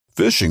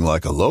Fishing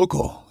like a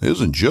local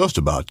isn't just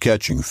about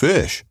catching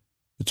fish.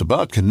 It's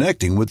about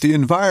connecting with the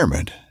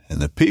environment and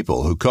the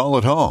people who call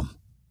it home.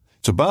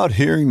 It's about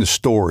hearing the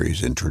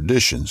stories and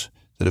traditions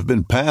that have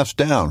been passed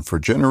down for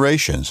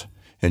generations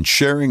and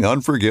sharing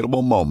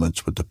unforgettable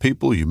moments with the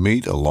people you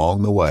meet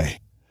along the way.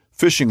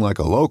 Fishing like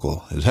a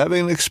local is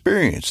having an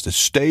experience that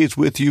stays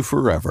with you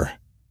forever.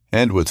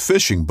 And with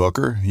Fishing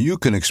Booker, you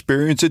can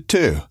experience it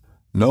too,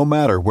 no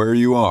matter where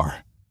you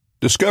are.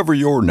 Discover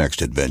your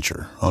next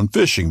adventure on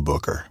Fishing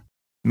Booker.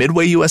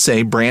 Midway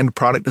USA brand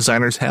product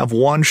designers have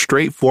one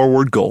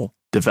straightforward goal: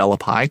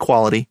 develop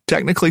high-quality,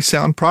 technically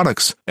sound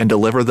products and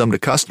deliver them to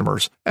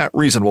customers at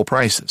reasonable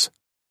prices.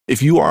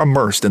 If you are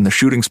immersed in the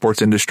shooting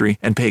sports industry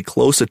and pay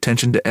close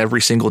attention to every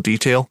single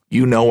detail,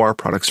 you know our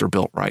products are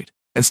built right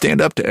and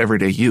stand up to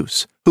everyday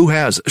use. Who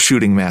has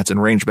shooting mats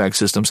and range bag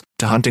systems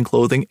to hunting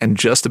clothing and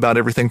just about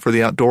everything for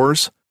the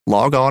outdoors?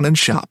 Log on and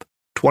shop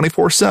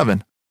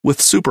 24/7 with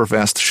super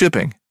fast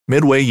shipping.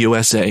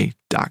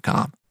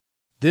 MidwayUSA.com.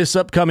 This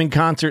upcoming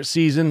concert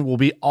season will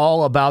be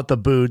all about the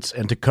boots,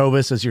 and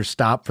Tecovas is your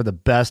stop for the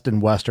best in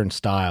Western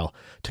style.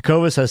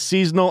 Tecovas has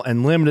seasonal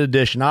and limited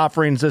edition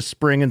offerings this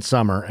spring and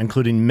summer,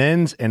 including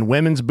men's and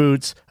women's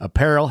boots,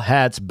 apparel,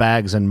 hats,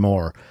 bags, and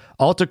more.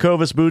 All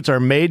Tecovas boots are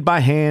made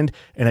by hand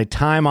in a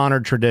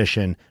time-honored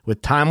tradition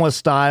with timeless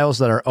styles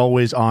that are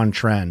always on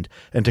trend.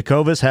 And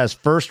Tecovas has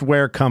first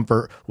wear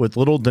comfort with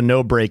little to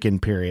no break-in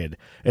period.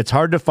 It's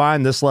hard to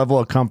find this level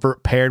of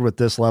comfort paired with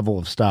this level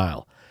of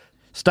style.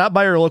 Stop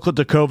by your local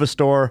Tecovas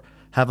store,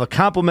 have a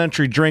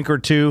complimentary drink or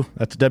two,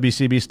 that's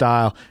WCB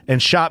style,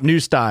 and shop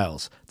new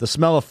styles. The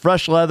smell of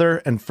fresh leather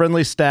and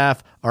friendly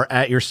staff are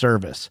at your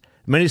service.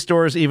 Many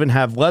stores even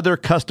have leather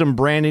custom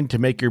branding to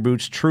make your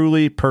boots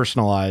truly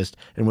personalized.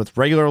 And with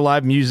regular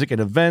live music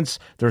and events,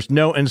 there's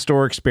no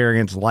in-store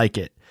experience like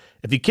it.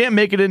 If you can't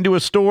make it into a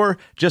store,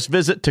 just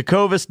visit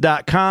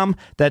Tecovas.com.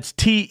 That's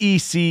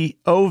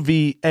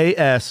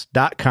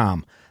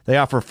TECOVAS.com. They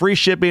offer free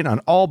shipping on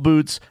all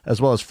boots, as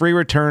well as free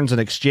returns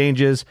and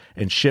exchanges,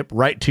 and ship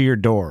right to your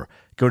door.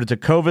 Go to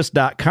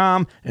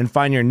Tecovas.com and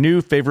find your new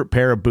favorite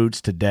pair of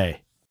boots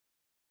today.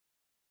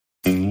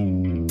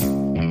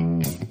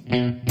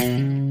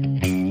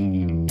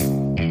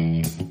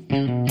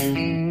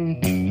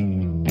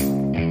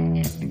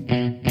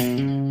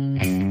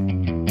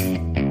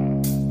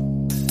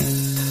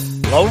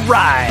 All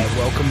right,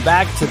 welcome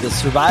back to the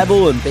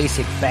Survival and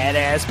Basic Fat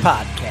Ass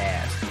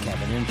Podcast,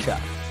 Kevin and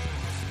Chuck.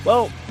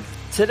 Well,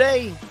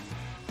 today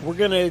we're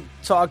going to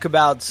talk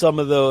about some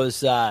of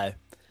those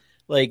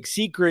like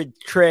secret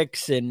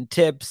tricks and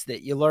tips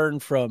that you learn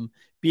from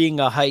being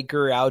a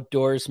hiker,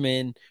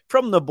 outdoorsman,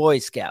 from the Boy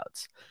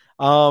Scouts.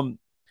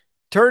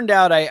 Turned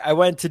out I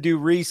went to do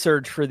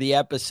research for the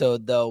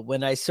episode, though.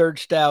 When I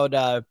searched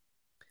out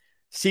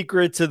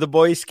secrets of the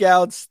Boy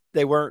Scouts,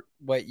 they weren't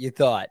what you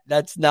thought.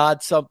 That's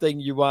not something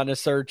you want to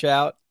search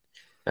out.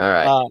 All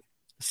right.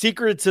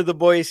 Secrets of the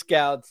Boy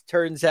Scouts,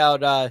 turns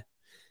out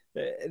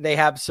they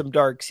have some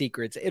dark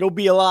secrets. It'll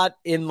be a lot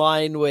in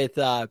line with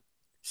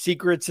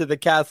secrets of the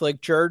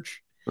Catholic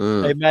Church.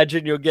 I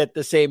imagine you'll get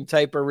the same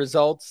type of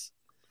results.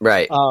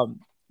 Right.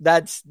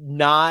 That's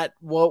not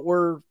what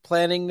we're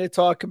planning to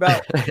talk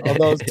about,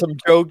 although some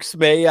jokes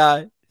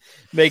may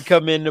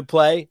come into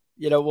play.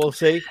 You know, we'll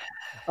see.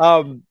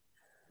 All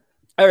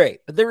right,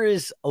 but there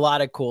is a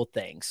lot of cool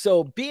things.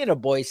 So being a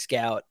Boy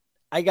Scout,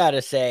 I got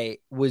to say,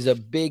 was a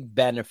big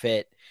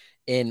benefit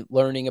in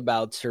learning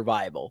about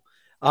survival.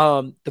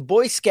 The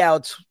Boy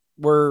Scouts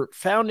were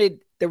founded,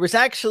 there was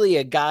actually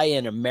a guy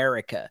in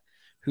America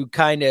who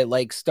kind of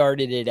like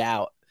started it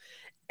out.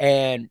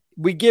 And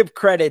we give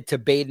credit to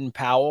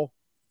Baden-Powell,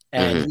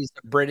 and he's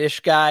a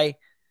British guy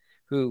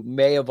who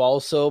may have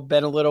also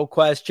been a little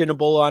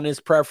questionable on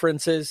his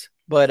preferences,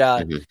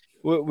 but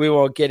we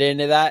won't get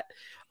into that.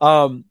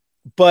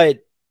 But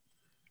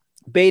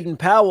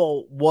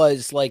Baden-Powell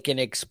was like an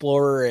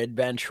explorer,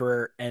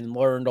 adventurer, and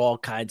learned all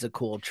kinds of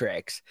cool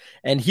tricks.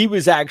 And he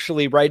was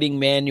actually writing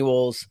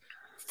manuals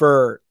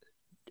for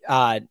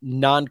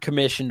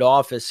non-commissioned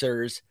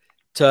officers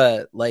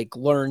to like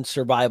learn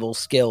survival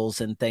skills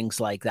and things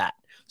like that.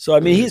 So, I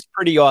mean, he's a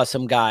pretty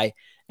awesome guy,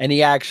 and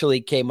he actually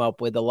came up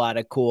with a lot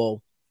of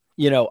cool,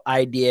 you know,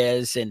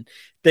 ideas and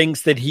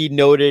things that he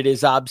noted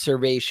as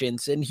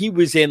observations. And he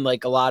was in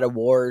like a lot of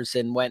wars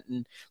and went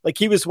and like,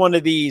 he was one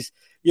of these,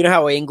 you know,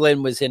 how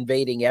England was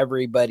invading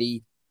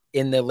everybody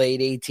in the late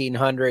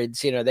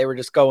 1800s, you know, they were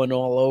just going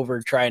all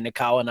over trying to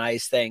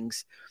colonize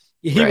things.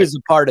 He was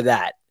a part of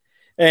that.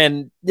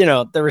 And, you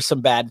know, there were some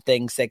bad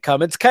things that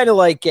come. It's kind of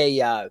like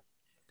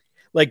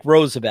like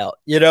Roosevelt,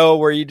 you know,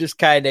 where you just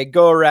kind of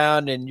go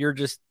around and you're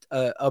just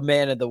a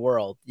man of the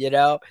world, you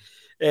know,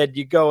 and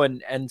you go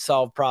and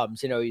solve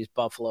problems, you know, he's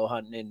buffalo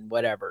hunting and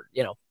whatever,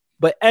 you know.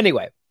 But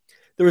anyway,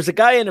 there was a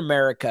guy in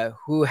America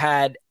who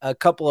had a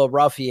couple of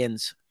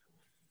ruffians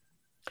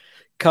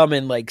come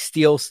and like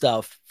steal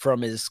stuff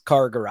from his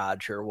car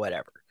garage or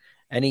whatever.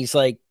 And he's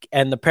like,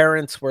 and the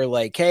parents were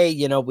like, hey,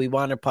 you know, we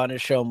want to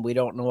punish them. We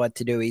don't know what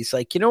to do. He's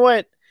like, you know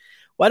what?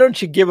 Why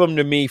don't you give them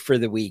to me for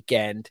the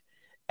weekend?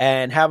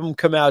 and have them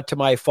come out to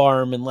my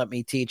farm and let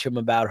me teach them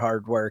about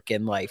hard work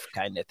and life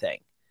kind of thing.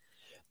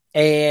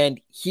 And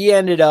he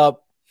ended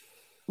up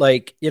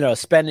like, you know,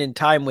 spending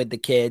time with the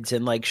kids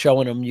and like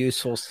showing them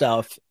useful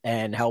stuff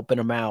and helping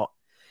them out.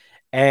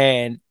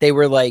 And they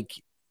were like,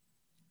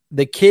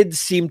 the kids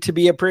seemed to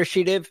be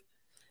appreciative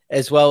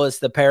as well as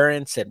the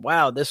parents, and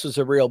wow, this was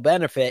a real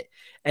benefit.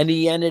 And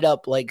he ended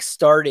up like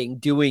starting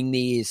doing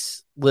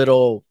these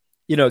little,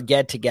 you know,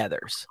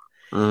 get-togethers.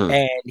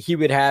 And he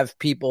would have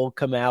people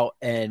come out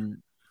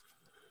and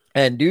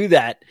do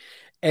that.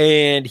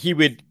 And he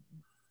would,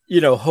 you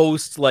know,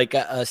 host like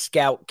a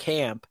scout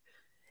camp.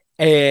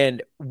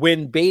 And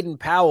when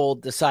Baden-Powell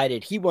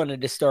decided he wanted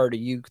to start a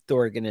youth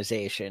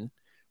organization,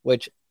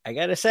 which I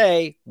got to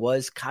say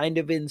was kind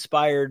of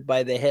inspired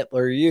by the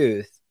Hitler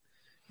Youth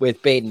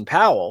with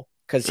Baden-Powell,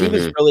 because he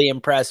was really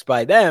impressed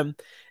by them.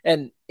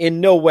 And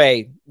in no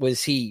way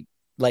was he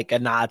like a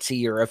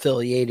Nazi or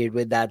affiliated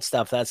with that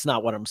stuff. That's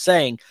not what I'm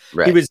saying.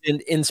 Right. He was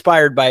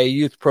inspired by a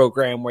youth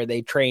program where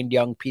they trained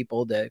young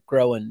people to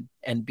grow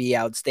and be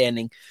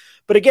outstanding.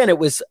 But again, it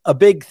was a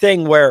big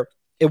thing where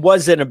it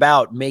wasn't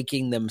about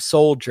making them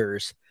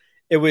soldiers.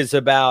 It was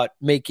about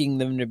making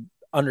them to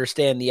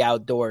understand the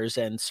outdoors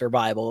and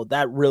survival.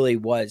 That really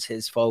was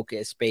his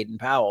focus,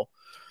 Baden-Powell.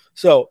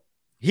 So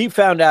he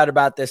found out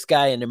about this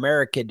guy in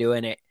America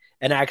doing it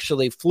and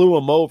actually flew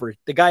him over.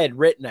 The guy had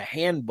written a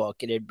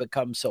handbook. It had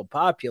become so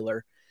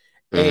popular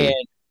and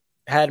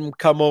had him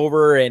come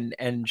over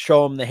and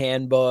show him the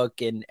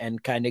handbook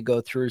and kind of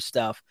go through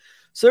stuff.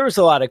 So there was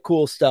a lot of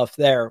cool stuff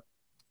there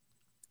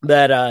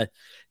that,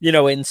 you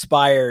know,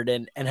 inspired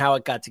and how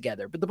it got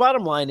together. But the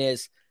bottom line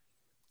is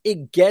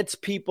it gets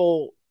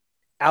people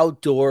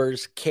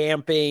outdoors,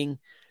 camping,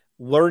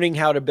 learning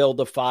how to build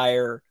a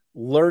fire,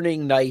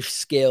 learning knife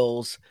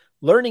skills,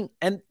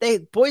 and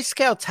Boy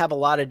Scouts have a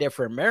lot of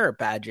different merit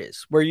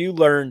badges where you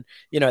learn,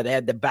 you know, they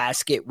had the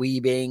basket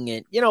weaving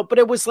and, you know, but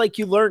it was like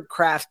you learned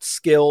craft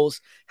skills,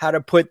 how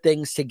to put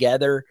things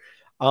together.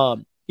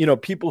 You know,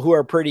 people who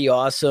are pretty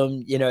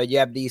awesome, you know, you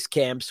have these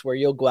camps where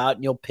you'll go out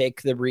and you'll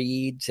pick the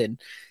reeds and,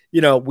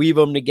 you know, weave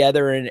them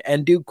together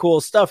and do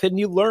cool stuff. And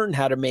you learn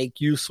how to make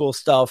useful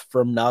stuff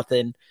from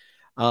nothing.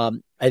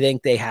 I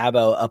think they have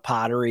a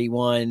pottery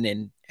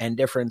one and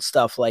different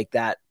stuff like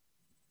that.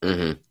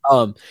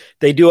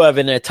 They do have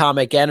an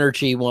atomic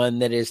energy one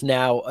that is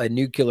now a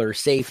nuclear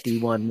safety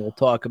one. We'll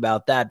talk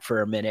about that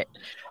for a minute.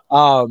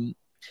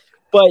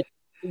 But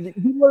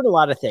you learn a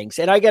lot of things.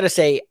 And I got to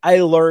say, I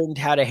learned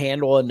how to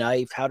handle a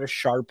knife, how to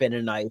sharpen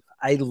a knife.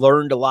 I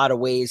learned a lot of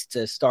ways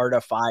to start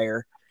a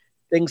fire,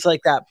 things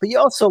like that. But you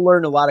also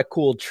learn a lot of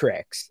cool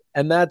tricks.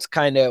 And that's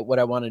kind of what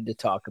I wanted to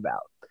talk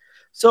about.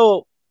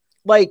 So,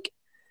 like,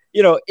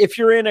 you know, if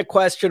you're in a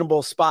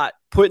questionable spot,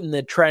 putting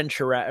the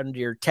trench around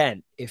your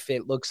tent if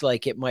it looks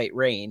like it might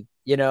rain,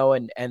 you know,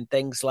 and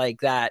things like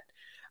that,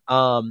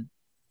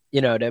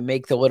 you know, to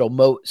make the little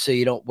moat so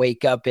you don't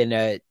wake up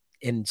in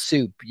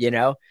soup, you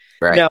know.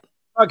 Right. Now,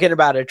 talking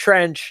about a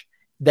trench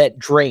that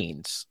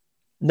drains,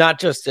 not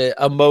just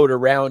a moat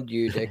around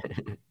you to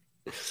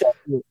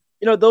you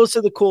know, those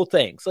are the cool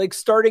things. Like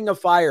starting a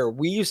fire,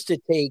 we used to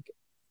take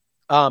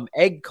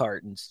egg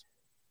cartons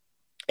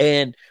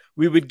and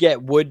we would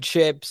get wood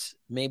chips,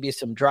 maybe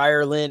some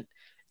dryer lint,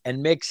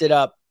 and mix it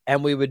up.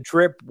 And we would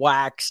drip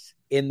wax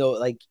in the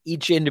like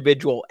each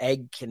individual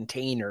egg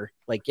container,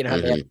 like, you know,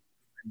 how they have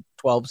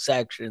 12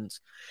 sections.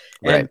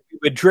 And we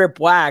would drip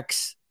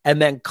wax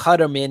and then cut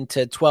them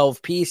into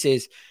 12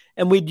 pieces.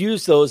 And we'd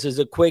use those as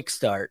a quick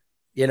start,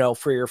 you know,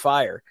 for your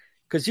fire.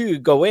 Because you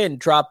could go in,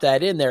 drop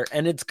that in there,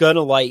 and it's going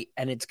to light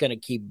and it's going to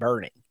keep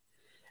burning.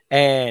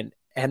 And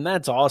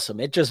that's awesome.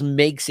 It just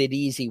makes it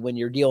easy when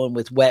you're dealing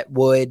with wet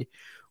wood,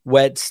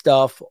 wet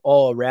stuff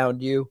all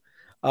around you.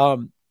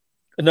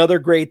 Another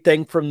great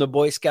thing from the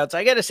Boy Scouts,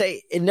 I got to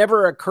say, it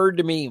never occurred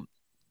to me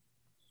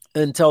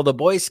until the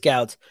Boy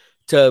Scouts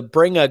to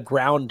bring a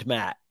ground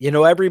mat. You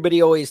know,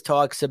 everybody always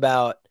talks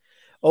about,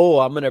 oh,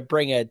 I'm going to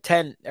bring a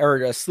tent or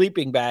a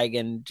sleeping bag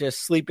and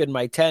just sleep in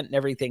my tent and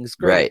everything's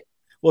great. Right.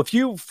 Well, if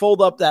you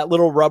fold up that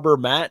little rubber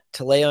mat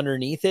to lay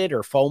underneath it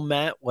or foam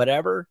mat,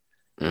 whatever,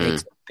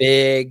 makes a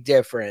big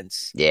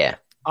difference. Yeah.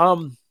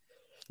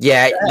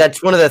 Yeah,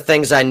 that's one of the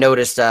things I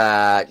noticed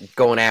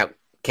going out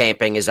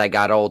camping as I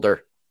got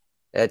older.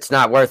 It's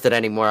not worth it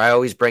anymore. I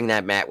always bring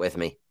that mat with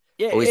me.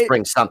 Yeah, always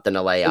bring something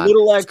to lay on. A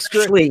little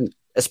extra.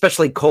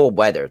 Especially cold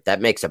weather.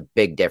 That makes a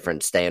big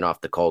difference staying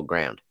off the cold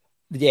ground.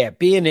 Yeah,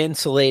 being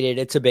insulated,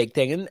 it's a big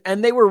thing.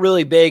 And they were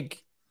really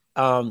big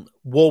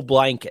wool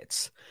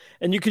blankets.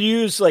 And you could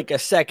use like a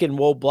second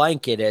wool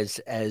blanket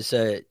as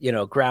a, you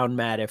know, ground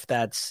mat if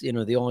that's, you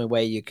know, the only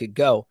way you could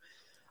go.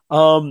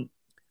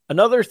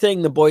 Another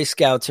thing the Boy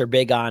Scouts are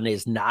big on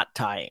is knot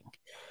tying.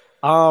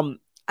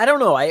 I don't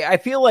know. I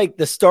feel like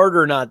the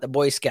starter knot, the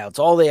Boy Scouts,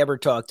 all they ever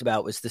talked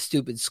about was the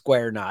stupid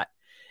square knot.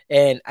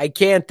 And I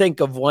can't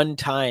think of one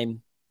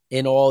time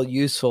in all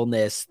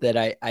usefulness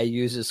that I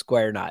use a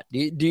square knot. Do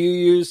you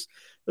use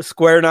a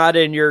square knot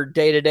in your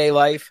day-to-day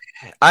life?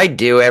 I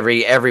do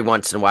every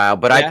once in a while,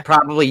 but I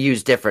probably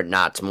use different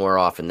knots more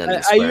often than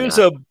the square I use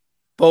knot.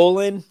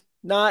 bowling,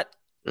 not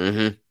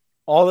Mm-hmm.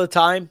 all the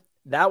time.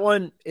 That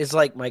one is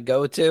like my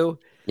go-to.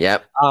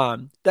 Yep.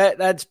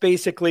 That's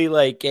basically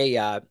like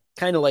a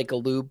kind of like a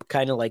loop,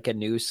 kind of like a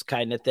noose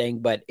kind of thing,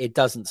 but it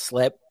doesn't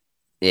slip.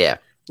 Yeah.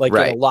 Like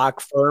right. it'll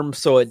lock firm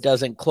so it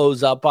doesn't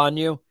close up on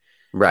you.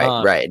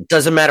 Right. Right. It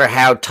doesn't matter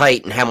how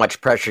tight and how much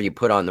pressure you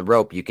put on the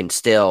rope, you can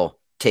still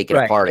take it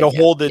apart. It'll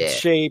hold its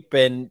shape,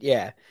 and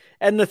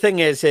And the thing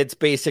is, it's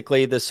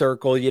basically the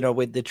circle,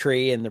 with the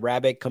tree, and the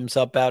rabbit comes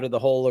up out of the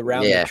hole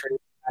around the tree,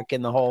 back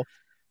in the hole.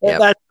 Well,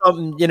 that's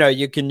something,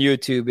 you can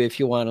YouTube if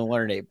you want to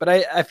learn it. But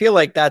I feel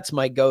like that's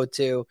my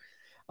go-to.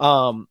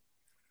 We'll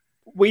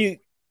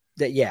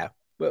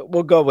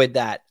go with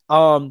that.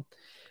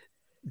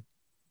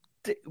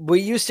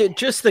 We used to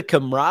just the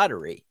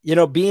camaraderie,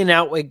 being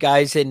out with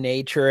guys in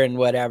nature and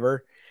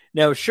whatever.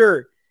 Now,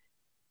 sure,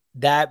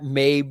 that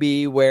may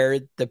be where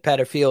the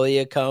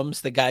pedophilia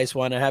comes. The guys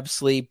want to have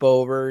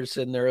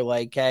sleepovers and they're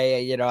like,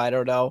 hey, I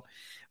don't know,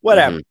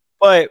 whatever. Mm-hmm.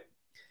 But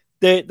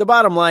the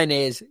bottom line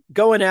is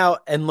going out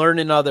and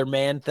learning other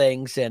man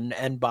things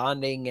and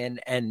bonding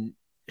and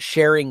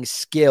sharing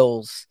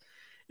skills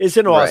is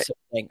an awesome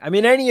thing. I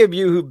mean, any of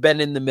you who've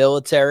been in the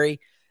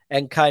military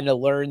and kind of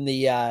learn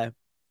the,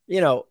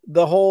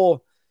 the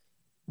whole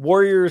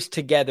warriors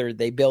together,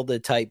 they build a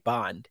tight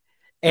bond.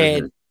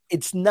 And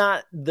it's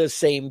not the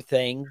same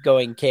thing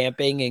going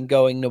camping and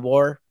going to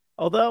war,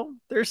 although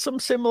there's some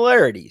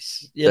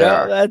similarities. There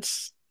are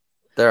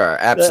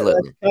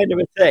absolutely that's kind of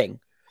a thing.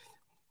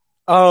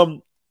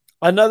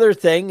 Another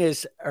thing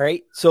is, all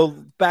right, so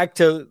back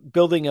to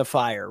building a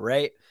fire,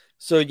 right?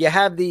 So you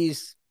have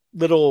these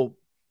little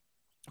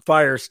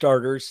fire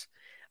starters.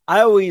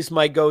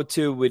 My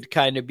go-to would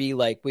kind of be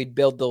like, we'd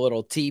build the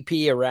little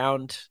teepee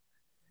around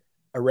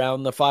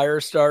the fire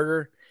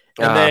starter.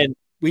 And then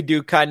we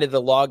do kind of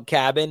the log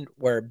cabin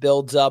where it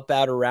builds up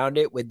out around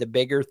it with the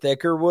bigger,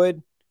 thicker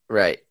wood.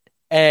 Right.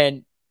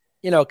 And,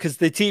 because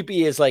the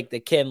teepee is like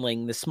the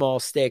kindling, the small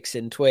sticks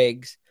and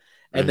twigs.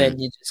 And then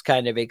you just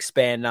kind of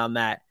expand on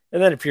that.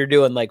 And then if you're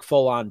doing like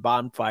full on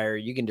bonfire,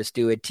 you can just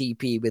do a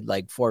teepee with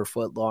like 4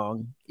 foot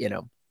long,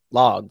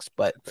 logs.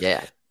 But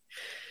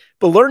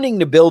learning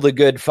to build a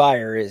good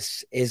fire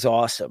is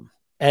awesome.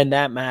 And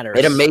that matters.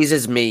 It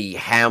amazes me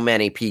how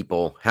many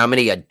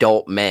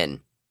adult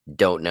men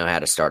don't know how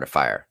to start a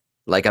fire.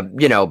 Like a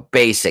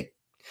basic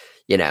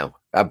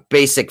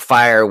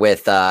fire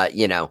with a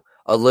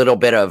little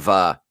bit of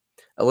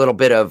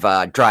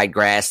dried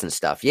grass and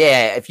stuff.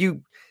 Yeah, if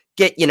you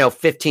get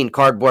 15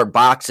 cardboard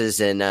boxes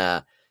and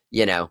a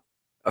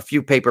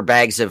few paper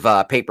bags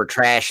of paper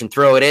trash and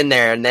throw it in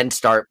there and then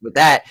start with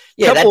that.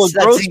 Yeah, couple of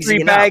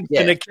grocery bags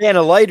and a can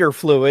of lighter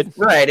fluid.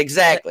 Right,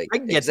 exactly. I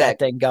can get that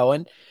thing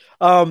going.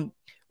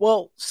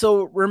 Well,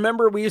 so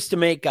remember we used to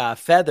make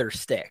feather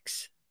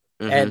sticks.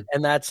 And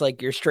that's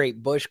like your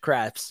straight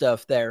bushcraft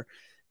stuff there.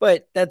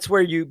 But that's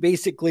where you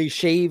basically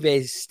shave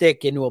a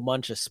stick into a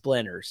bunch of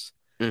splinters.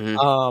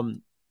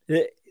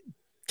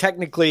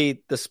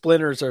 Technically, the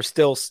splinters are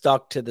still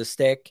stuck to the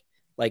stick.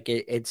 Like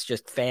it's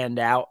just fanned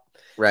out.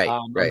 Right,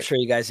 I'm sure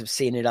you guys have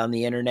seen it on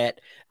the internet.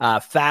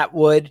 Fat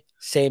wood,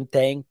 same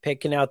thing.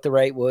 Picking out the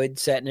right wood,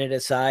 setting it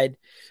aside.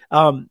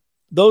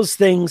 Those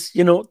things,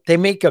 they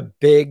make a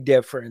big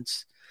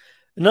difference.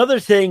 Another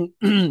thing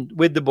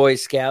with the Boy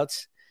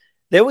Scouts,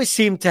 they always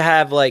seem to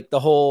have like the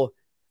whole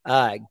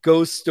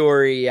ghost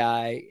story,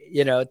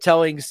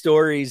 telling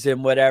stories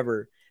and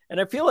whatever.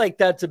 And I feel like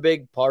that's a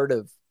big part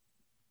of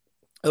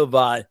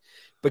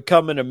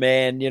becoming a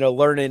man,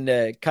 learning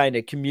to kind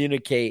of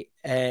communicate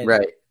and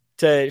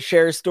to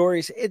share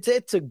stories.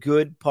 It's a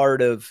good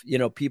part of,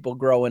 people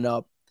growing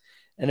up.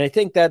 And I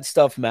think that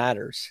stuff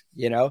matters,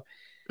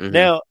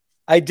 Now,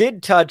 I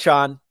did touch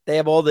on, they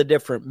have all the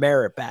different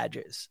merit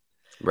badges.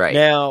 Right.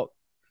 Now,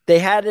 they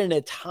had an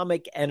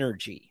atomic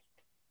energy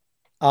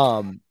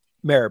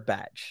merit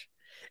badge.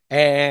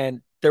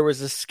 And there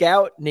was a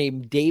scout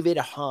named David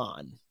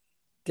Hahn.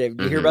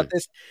 Did you hear about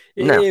this?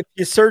 No. If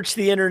you search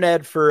the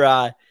internet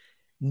for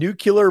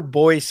nuclear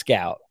Boy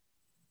Scout,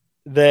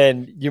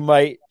 then you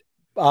might,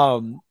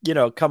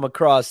 come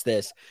across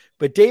this.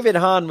 But David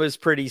Hahn was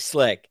pretty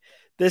slick.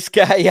 This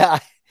guy,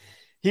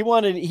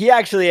 he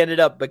actually ended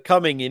up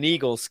becoming an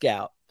Eagle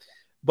Scout.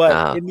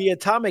 But in the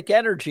atomic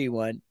energy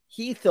one,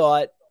 he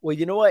thought, well,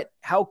 you know what?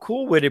 How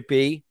cool would it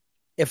be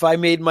if I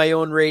made my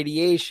own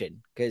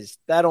radiation? Because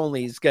that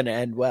only is going to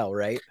end well,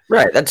 right?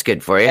 Right. That's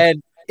good for you.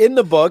 And in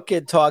the book,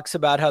 it talks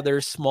about how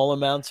there's small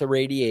amounts of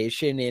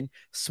radiation in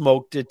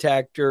smoke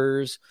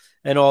detectors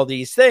and all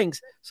these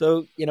things.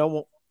 So,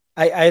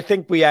 I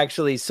think we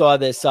actually saw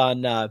this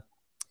on,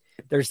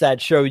 there's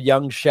that show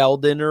Young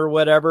Sheldon or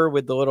whatever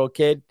with the little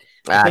kid.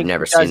 I've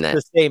never seen that.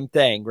 The same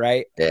thing,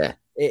 right? Yeah.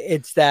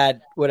 It's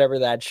that, whatever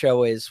that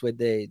show is with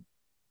the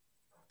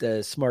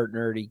smart,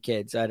 nerdy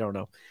kids. I don't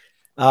know.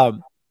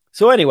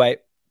 So anyway,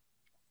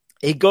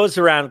 he goes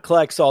around,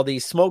 collects all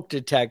these smoke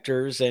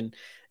detectors and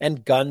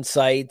gun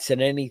sights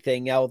and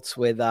anything else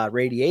with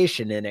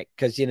radiation in it.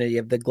 Cause you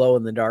have the glow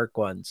in the dark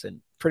ones and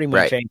pretty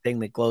much anything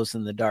that glows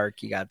in the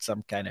dark, you got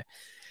some kind of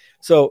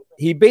So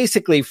he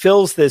basically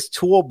fills this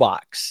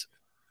toolbox,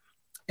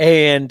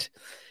 and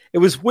it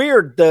was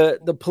weird.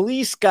 The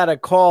police got a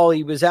call.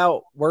 He was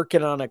out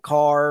working on a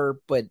car,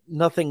 but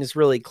nothing's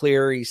really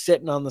clear. He's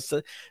sitting on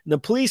and the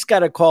police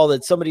got a call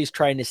that somebody's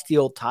trying to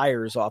steal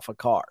tires off a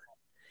car.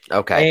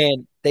 Okay.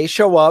 And they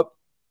show up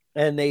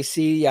and they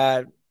see,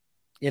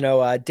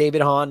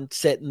 David Hahn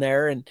sitting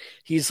there, and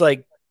he's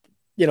like,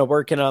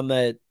 working on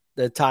the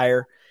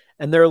tire.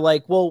 And they're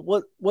like,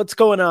 well, what's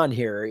going on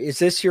here? Is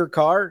this your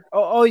car?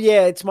 Oh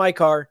yeah, it's my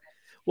car.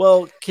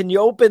 Well, can you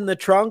open the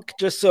trunk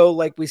just so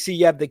like we see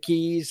you have the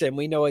keys and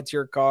we know it's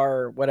your car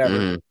or whatever?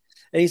 Mm.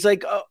 And he's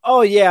like,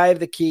 oh yeah, I have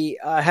the key.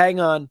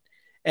 Hang on.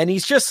 And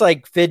he's just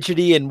like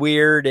fidgety and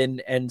weird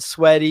and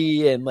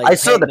sweaty. And like, I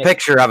saw the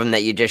picture of him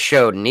that you just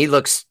showed, and he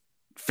looks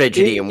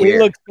fidgety and weird. He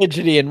looks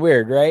fidgety and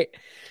weird, right?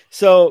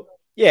 So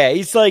yeah,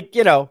 he's like,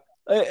 a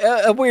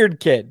weird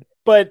kid,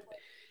 but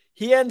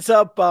he ends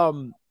up,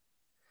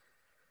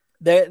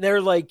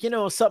 they're like,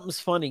 something's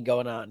funny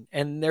going on.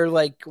 And they're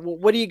like, well,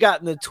 what do you got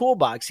in the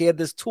toolbox? He had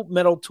this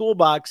metal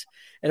toolbox,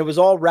 and it was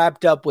all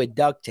wrapped up with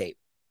duct tape.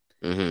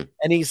 Mm-hmm.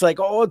 And he's like,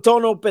 oh,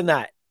 don't open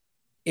that.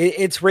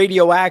 It's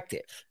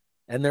radioactive.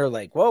 And they're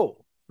like,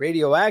 whoa,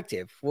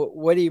 radioactive?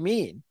 What do you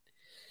mean?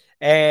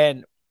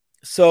 And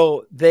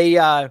so they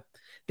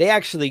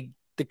actually,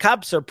 the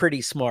cops are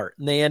pretty smart,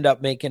 and they end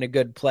up making a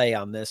good play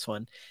on this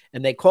one.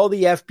 And they call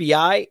the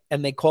FBI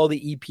and they call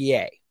the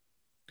EPA.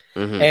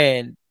 Mm-hmm.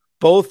 And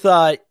both,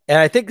 and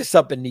I think this is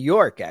up in New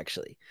York,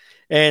 actually.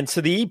 And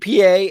so the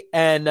EPA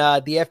and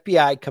the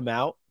FBI come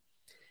out,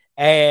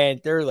 and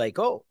they're like,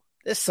 oh,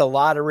 this is a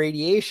lot of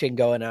radiation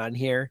going on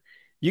here.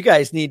 You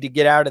guys need to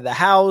get out of the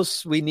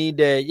house. We need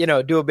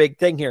to, do a big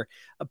thing here.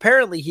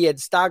 Apparently, he had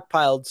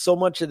stockpiled so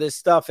much of this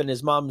stuff in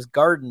his mom's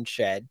garden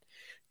shed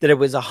that it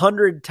was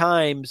 100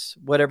 times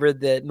whatever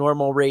the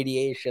normal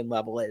radiation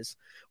level is,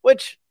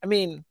 which, I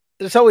mean,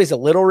 there's always a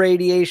little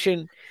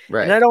radiation.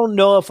 Right. And I don't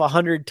know if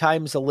 100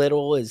 times a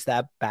little is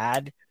that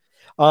bad.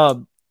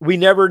 We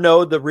never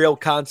know the real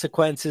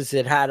consequences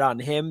it had on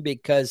him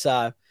because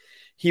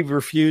he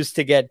refused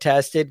to get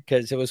tested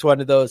because it was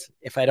one of those,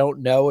 if I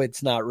don't know,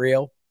 it's not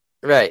real.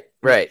 Right.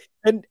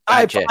 And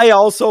gotcha. I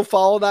also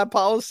follow that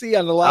policy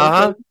on a lot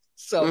of things.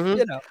 So,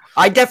 mm-hmm.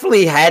 I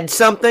definitely had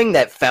something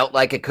that felt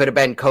like it could have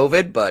been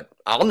COVID, but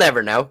I'll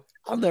never know.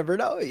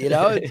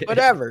 It's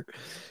whatever.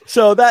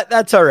 So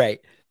that's all right.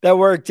 That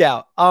worked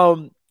out.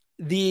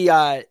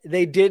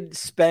 They did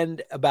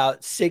spend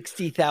about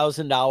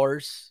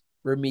 $60,000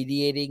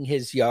 remediating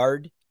his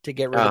yard to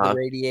get rid of the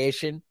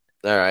radiation.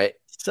 All right.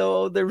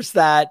 So there's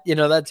that.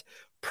 That's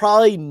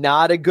probably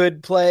not a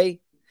good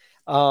play.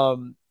 What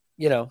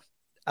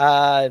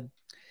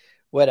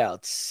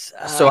else?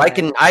 So I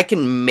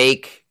can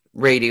make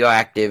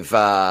radioactive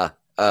a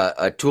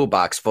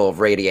toolbox full of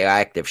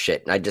radioactive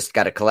shit, and I just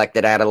got to collect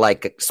it out of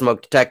like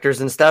smoke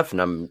detectors and stuff,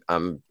 and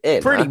I'm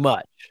in. Pretty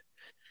much.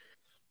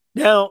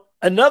 Now,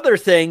 another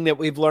thing that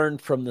we've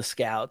learned from the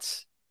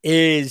Scouts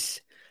is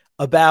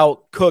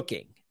about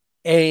cooking.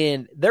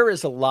 And there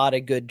is a lot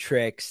of good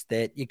tricks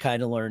that you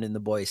kind of learn in the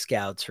Boy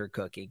Scouts for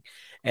cooking.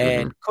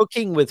 And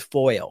cooking with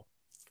foil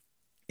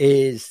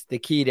is the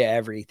key to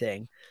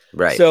everything.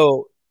 Right.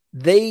 So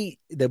the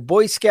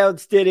Boy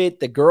Scouts did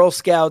it. The Girl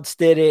Scouts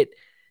did it.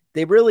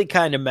 They really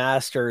kind of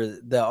master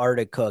the art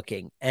of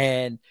cooking.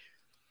 And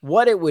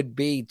what it would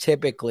be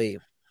typically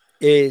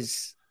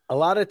is a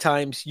lot of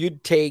times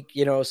you'd take,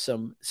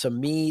 some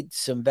meat,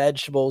 some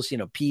vegetables,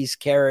 peas,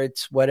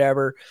 carrots,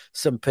 whatever,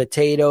 some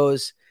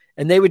potatoes,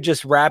 and they would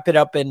just wrap it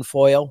up in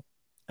foil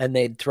and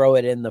they'd throw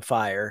it in the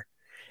fire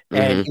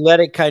and you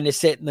let it kind of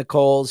sit in the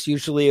coals.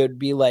 Usually it would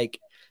be like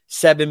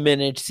 7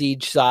 minutes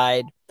each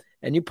side,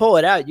 and you pull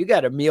it out, you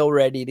got a meal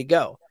ready to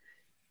go.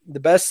 The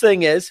best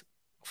thing is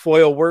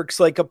foil works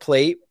like a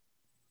plate.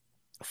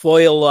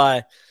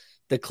 Foil,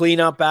 the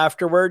cleanup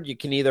afterward, you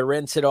can either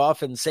rinse it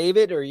off and save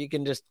it, or you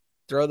can just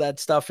throw that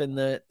stuff in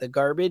the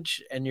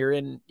garbage and you're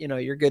in,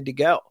 you're good to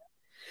go.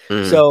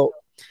 So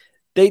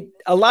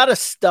a lot of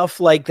stuff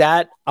like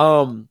that.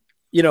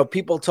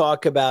 People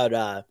talk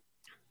about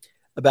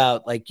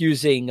like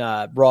using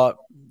cast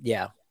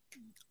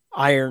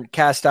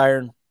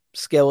iron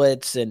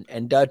skillets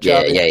and Dutch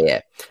ovens.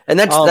 Yeah. And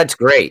that's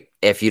great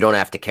if you don't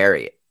have to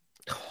carry it.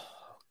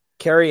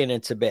 Carrying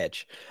it's a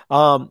bitch.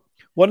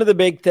 One of the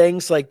big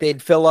things, like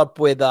they'd fill up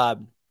with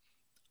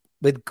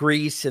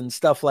grease and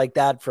stuff like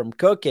that from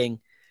cooking.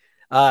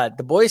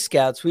 The Boy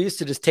Scouts, we used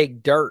to just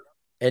take dirt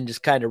and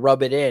just kind of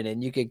rub it in,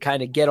 and you could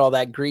kind of get all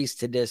that grease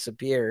to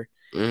disappear.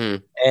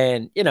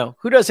 And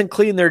who doesn't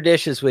clean their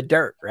dishes with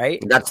dirt,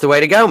 right? That's the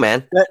way to go,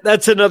 man.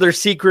 That's another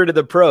secret of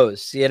the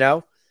pros,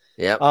 Yep.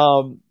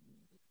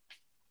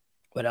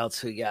 What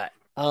else we got?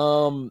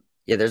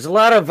 Yeah, there's a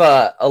lot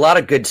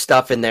of good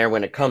stuff in there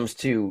when it comes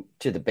to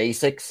the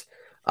basics.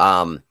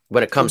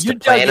 When it comes to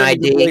plan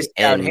ID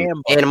and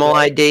animal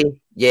ID.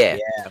 Yeah.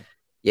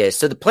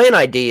 So the plan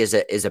ID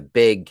is a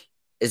big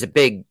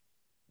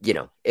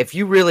if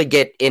you really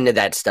get into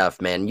that stuff,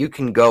 man, you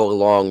can go a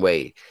long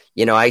way.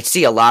 I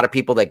see a lot of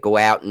people that go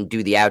out and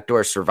do the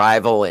outdoor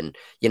survival, and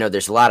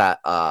there's a lot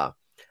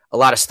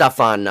of stuff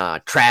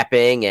on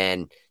trapping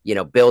and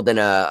building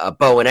a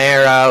bow and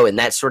arrow and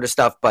that sort of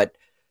stuff. But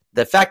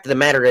the fact of the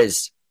matter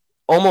is,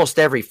 almost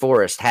every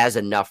forest has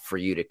enough for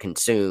you to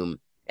consume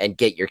and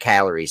get your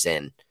calories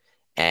in,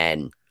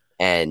 and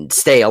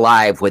stay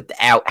alive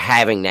without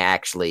having to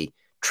actually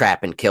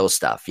trap and kill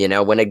stuff.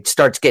 When it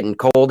starts getting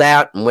cold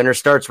out and winter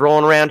starts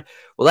rolling around,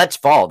 well, that's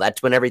fall.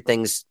 That's when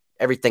everything's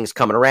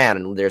coming around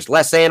and there's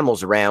less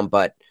animals around.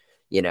 But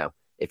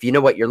if you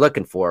know what you're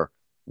looking for,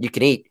 you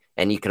can eat,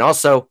 and you can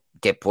also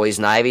get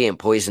poison ivy and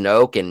poison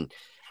oak and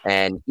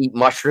eat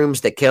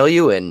mushrooms that kill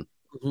you and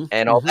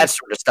all that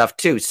sort of stuff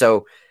too.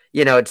 So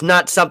it's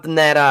not something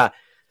that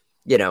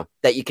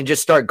that you can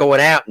just start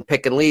going out and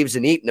picking leaves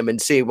and eating them and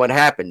see what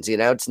happens.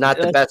 It's not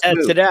the best move.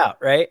 Test it out,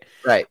 right?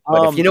 Right.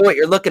 But if you know what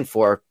you're looking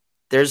for,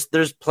 there's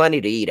plenty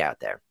to eat out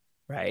there.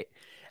 Right.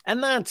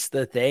 And that's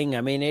the thing.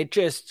 I mean, it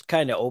just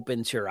kind of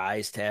opens your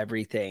eyes to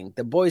everything.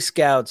 The Boy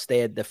Scouts, they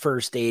had the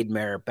first aid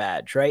merit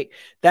badge, right?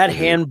 That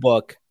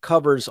handbook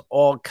covers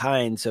all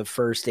kinds of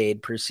first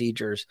aid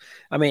procedures.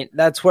 I mean,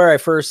 that's where I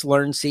first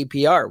learned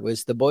CPR,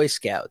 was the Boy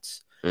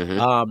Scouts.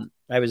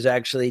 I was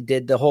actually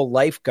did the whole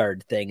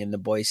lifeguard thing in the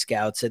Boy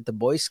Scouts at the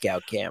Boy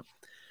Scout camp.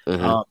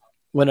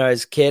 When I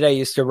was a kid, I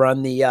used to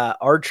run the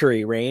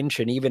archery range,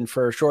 and even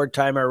for a short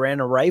time, I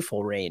ran a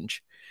rifle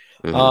range.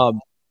 I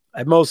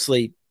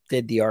mostly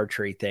did the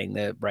archery thing,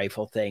 the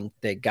rifle thing.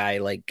 The guy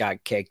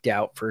got kicked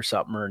out for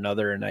something or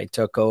another, and I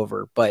took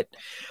over. But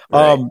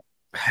all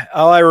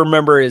I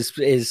remember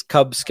is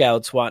Cub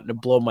Scouts wanting to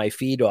blow my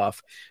feet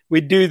off.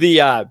 We'd do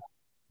the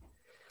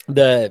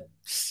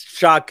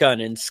shotgun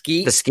and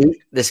skeet. The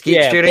skeet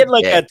shooting?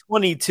 We had a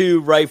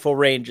 22 rifle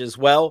range as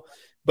well,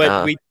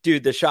 but we do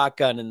the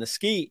shotgun and the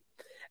skeet.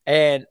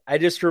 And I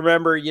just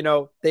remember,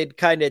 they'd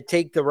kind of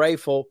take the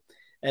rifle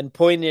and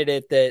point it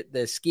at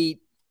the skeet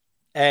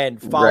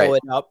and follow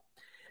it up.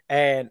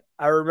 And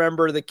I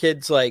remember the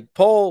kids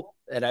pull,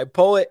 and I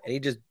pull it, and he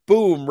just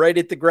boom right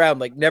at the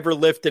ground, never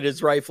lifted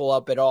his rifle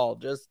up at all.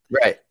 Just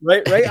right.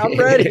 I'm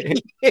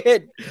ready.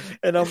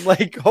 And I'm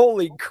like,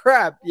 holy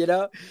crap,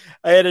 I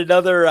had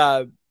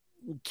another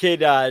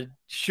kid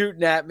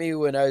shooting at me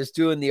when I was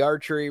doing the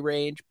archery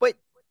range, but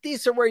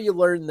these are where you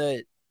learn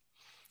the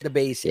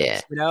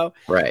basics,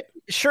 Right.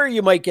 Sure,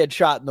 you might get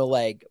shot in the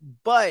leg,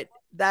 but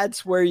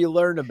that's where you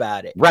learn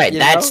about it. Right.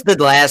 That's the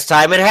last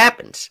time it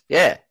happens.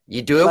 Yeah.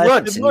 You do it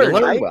once and you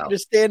learn well. I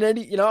understand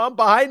I'm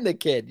behind the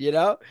kid,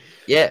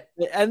 Yeah.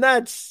 And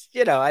that's,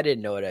 I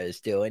didn't know what I was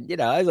doing.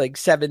 I was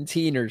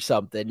 17 or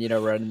something,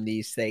 running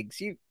these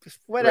things.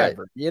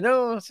 Whatever,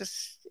 it's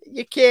just,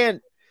 you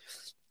can't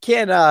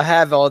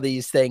have all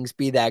these things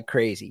be that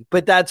crazy.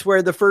 But that's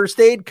where the first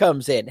aid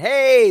comes in.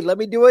 Hey, let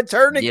me do a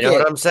tourniquet. You know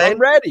what I'm saying? I'm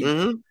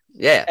ready.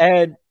 Yeah.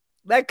 And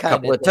that kind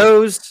couple of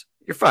toes,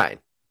 you're fine.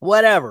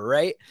 Whatever,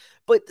 right?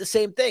 But the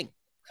same thing.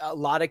 A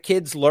lot of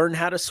kids learn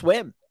how to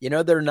swim.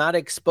 They're not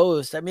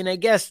exposed. I mean, I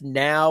guess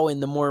now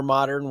in the more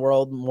modern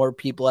world, more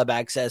people have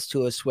access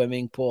to a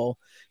swimming pool,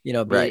 be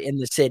it in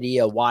the city,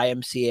 a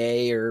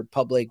YMCA or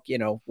public,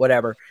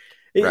 whatever.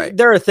 Right.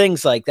 There are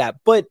things like that.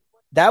 But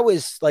that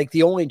was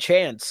the only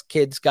chance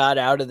kids got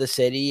out of the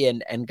city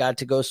and got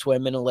to go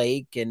swim in a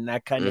lake and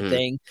that kind of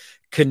thing.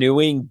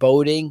 Canoeing,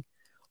 boating,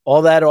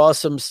 all that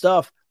awesome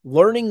stuff.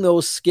 Learning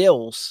those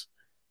skills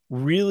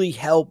really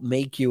help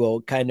make you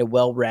a kind of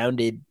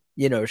well-rounded,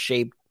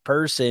 shaped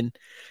person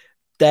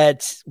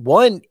that's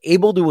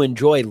able to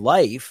enjoy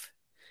life.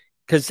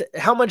 Because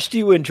how much do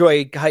you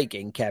enjoy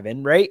hiking,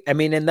 Kevin? Right? I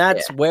mean, and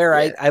that's where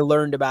I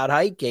learned about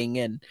hiking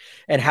and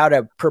how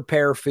to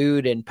prepare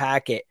food and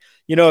pack it.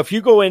 If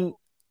you go in,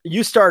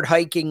 you start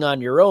hiking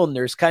on your own,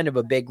 there's kind of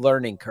a big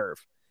learning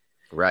curve.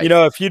 Right.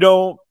 If you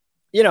don't,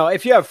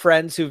 if you have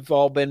friends who've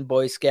all been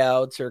Boy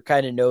Scouts or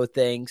kind of know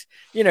things,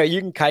 you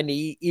can kind of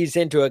ease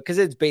into it because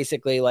it's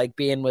basically like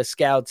being with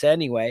Scouts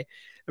anyway.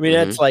 I mean,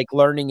 that's like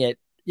learning it,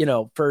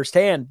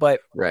 firsthand.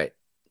 But right.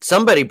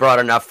 Somebody brought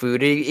enough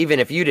food, even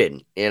if you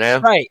didn't,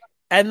 Right.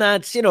 And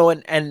that's,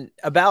 and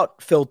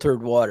about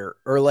filtered water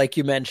or like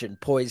you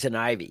mentioned, poison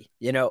ivy,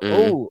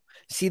 oh,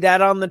 see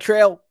that on the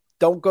trail?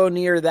 Don't go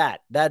near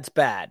that. That's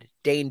bad.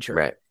 Danger.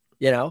 Right.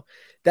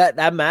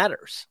 That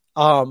matters.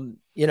 Or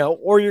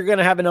you're going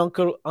to have an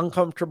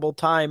uncomfortable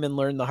time and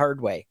learn the hard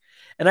way.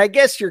 And I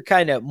guess you're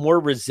kind of more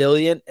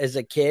resilient as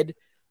a kid.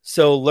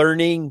 So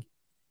learning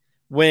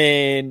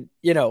when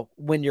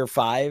you're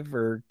 5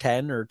 or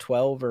 10 or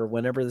 12 or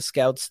whenever the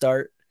Scouts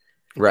start.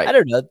 Right. I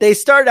don't know. They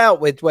start out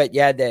with what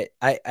you had to,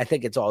 I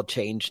think it's all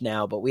changed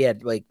now, but we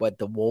had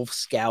the Wolf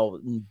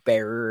Scout and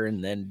Bearer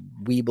and then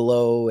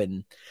Webelow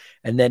and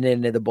then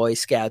into the Boy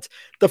Scouts.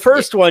 The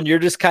first one, you're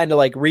just kind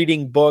of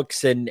reading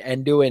books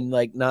and doing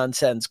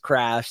nonsense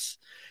crafts.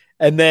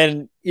 And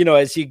then,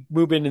 as you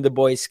move into the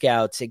Boy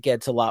Scouts, it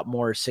gets a lot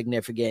more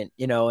significant,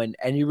 and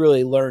you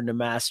really learn to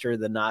master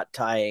the knot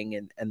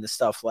tying and the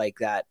stuff like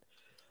that.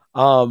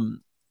 But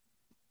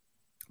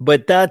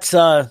that's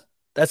the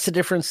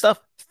different stuff.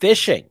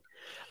 Fishing.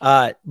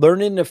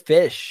 Learning to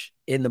fish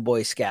in the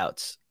Boy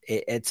Scouts,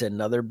 it's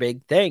another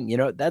big thing. You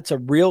know, that's a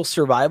real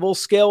survival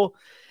skill.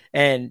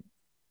 And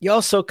you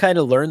also kind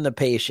of learn the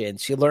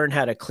patience. You learn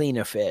how to clean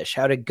a fish,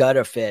 how to gut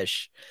a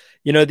fish.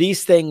 You know,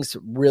 these things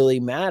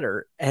really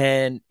matter,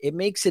 and it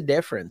makes a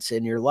difference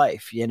in your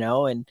life, you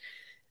know. And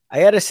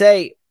I got to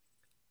say,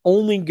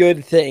 only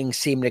good things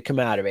seem to come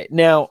out of it.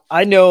 Now,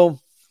 I know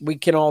we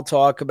can all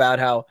talk about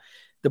how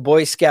the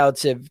Boy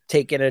Scouts have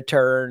taken a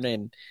turn,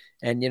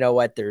 and you know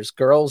what? There's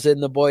girls in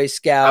the Boy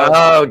Scouts.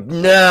 Oh,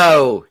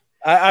 no.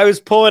 I was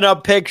pulling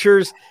up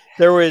pictures.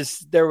 There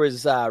was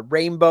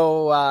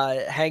rainbow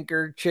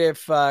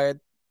handkerchief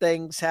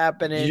things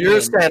happening.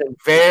 You're sounding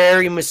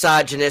very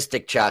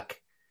misogynistic, Chuck.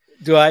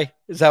 Do I?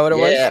 Is that what it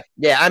was?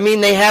 Yeah. I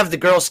mean, they have the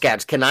Girl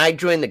Scouts. Can I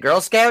join the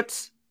Girl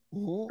Scouts?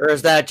 Mm-hmm. Or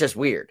is that just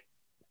weird?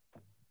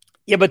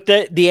 Yeah, but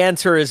the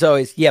answer is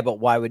always, yeah, but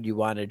why would you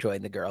want to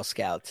join the Girl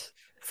Scouts?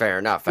 Fair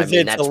enough. I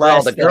mean, that's where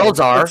all the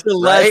girls are. It's the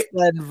less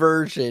than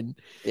version.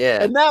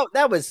 Yeah. And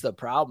that was the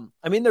problem.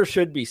 I mean, there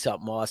should be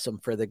something awesome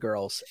for the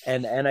girls.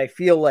 And I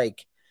feel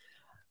like,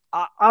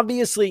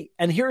 obviously,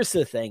 and here's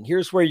the thing.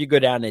 Here's where you go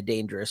down a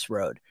dangerous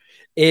road,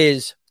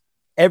 is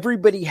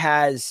everybody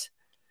has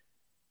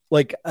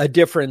like a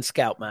different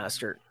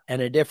scoutmaster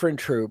and a different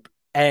troop,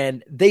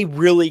 and they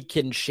really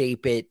can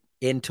shape it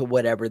into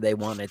whatever they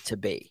want it to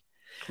be.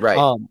 Right.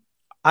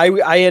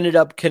 I ended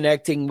up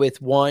connecting with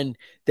one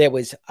that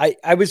was,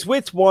 I was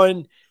with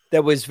one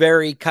that was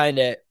very kind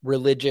of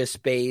religious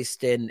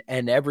based, and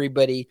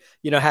everybody,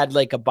 you know, had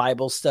like a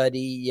Bible study,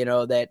 you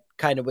know, that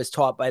kind of was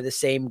taught by the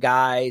same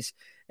guys,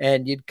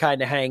 and you'd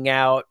kind of hang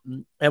out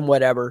and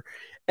whatever.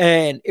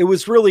 And it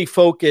was really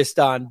focused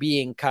on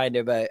being kind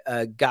of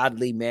a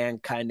godly man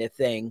kind of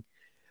thing.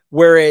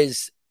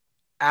 Whereas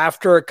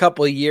after a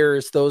couple of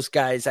years, those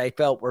guys I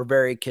felt were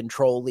very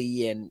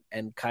control-y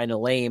and kind of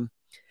lame.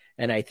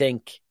 And I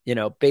think, you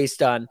know,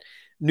 based on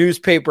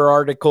newspaper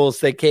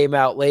articles that came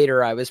out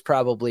later, I was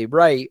probably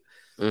right.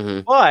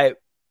 Mm-hmm. But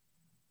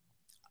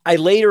I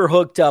later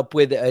hooked up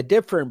with a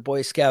different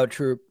Boy Scout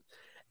troop,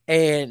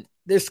 and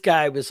this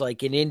guy was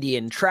like an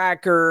Indian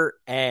tracker,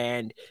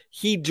 and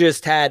he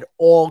just had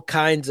all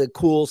kinds of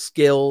cool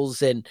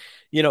skills and,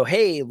 you know,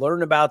 hey,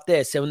 learn about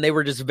this. And they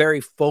were just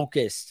very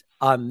focused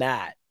on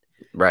that.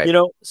 Right. You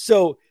know,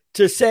 so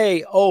to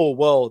say, oh,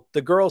 well,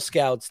 the Girl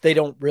Scouts, they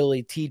don't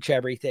really teach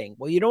everything.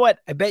 Well, you know what?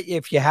 I bet you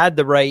if you had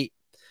the right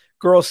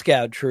Girl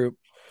Scout troop,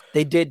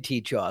 they did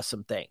teach you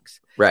awesome things.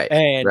 Right.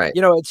 And, right.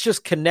 you know, it's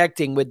just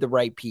connecting with the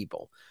right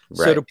people.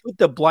 So Right. to put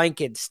the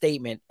blanket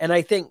statement, and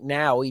I think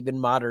now, even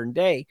modern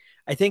day,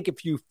 I think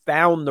if you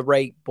found the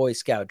right Boy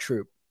Scout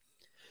troop,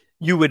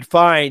 you would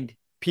find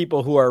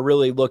people who are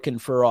really looking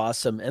for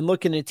awesome and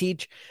looking to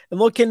teach and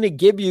looking to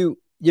give you,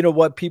 you know,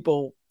 what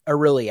people are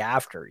really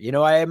after. You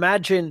know, I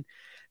imagine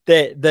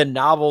that the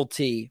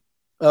novelty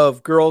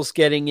of girls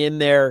getting in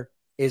there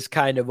is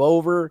kind of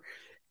over.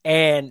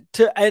 And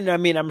I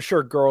mean, I'm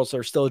sure girls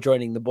are still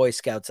joining the Boy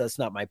Scouts. That's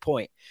not my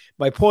point.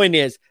 My point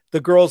is the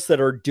girls that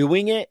are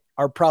doing it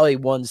are probably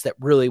ones that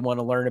really want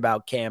to learn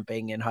about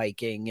camping and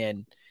hiking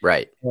and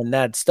right. and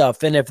that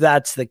stuff. And if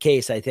that's the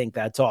case, I think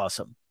that's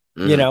awesome,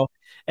 Mm-hmm. you know?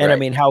 And Right. I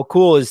mean, how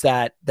cool is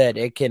that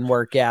it can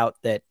work out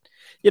that,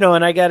 you know,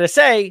 and I got to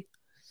say,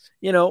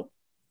 you know,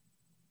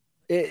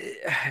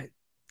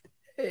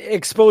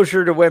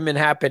 exposure to women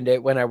happened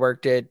when I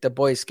worked at the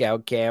Boy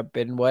Scout camp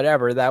and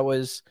whatever. That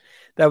was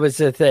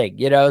the thing,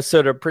 you know?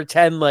 So to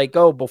pretend like,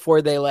 oh,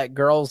 before they let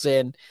girls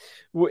in,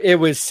 it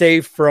was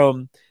safe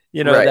from,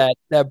 you know, Right.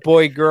 that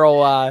boy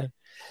girl.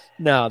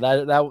 No,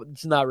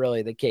 that's not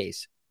really the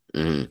case.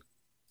 Mm-hmm.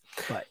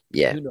 But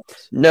yeah, who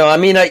knows? no, I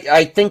mean,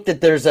 I think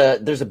that there's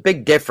a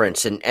big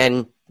difference,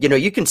 and you know,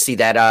 you can see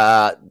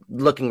that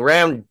looking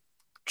around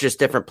just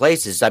different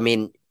places. I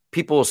mean,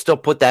 people will still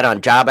put that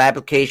on job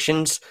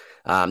applications.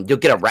 You'll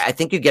get I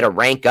think you get a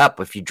rank up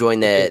if you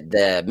join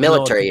the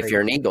military if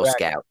you're an Eagle Correct.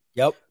 Scout.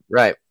 Yep.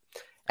 Right.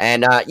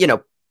 And you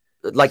know,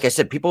 like I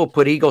said, people will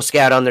put Eagle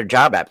Scout on their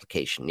job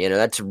application. You know,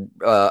 that's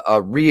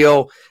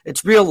real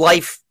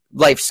life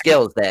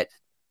skills that,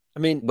 I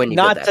mean, when you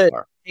not get that to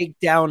far. take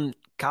down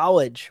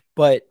college,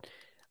 but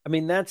I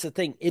mean, that's the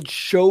thing. It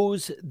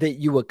shows that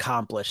you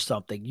accomplished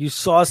something. You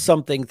saw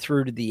something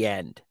through to the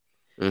end.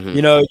 Mm-hmm.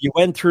 You know, you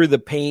went through the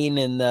pain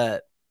and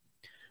the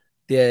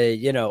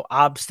you know,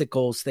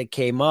 obstacles that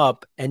came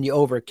up and you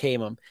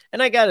overcame them.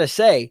 And I got to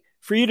say,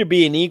 for you to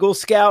be an Eagle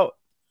Scout,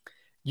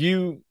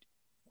 you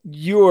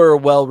are a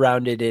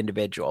well-rounded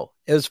individual.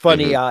 It was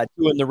funny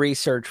doing the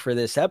research for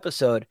this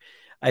episode.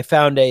 I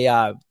found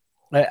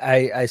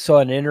I saw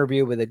an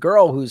interview with a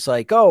girl who's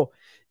like, oh,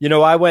 you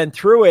know, I went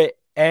through it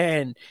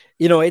and,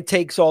 you know, it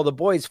takes all the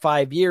boys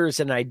 5 years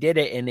and I did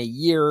it in a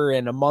year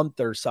and a month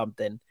or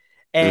something.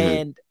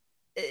 And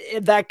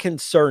that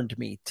concerned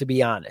me, to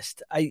be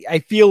honest. I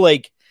feel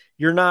like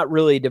you're not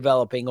really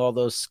developing all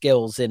those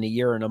skills in a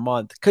year and a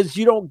month because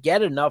you don't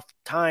get enough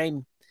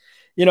time.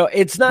 You know,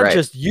 it's not Right.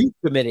 just you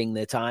committing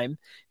the time.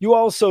 You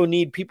also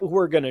need people who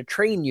are going to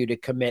train you to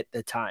commit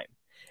the time.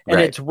 And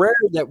Right. it's rare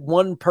that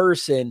one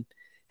person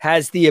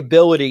has the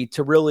ability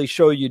to really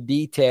show you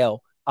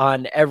detail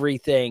on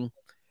everything,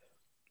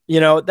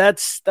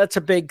 that's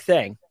a big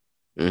thing.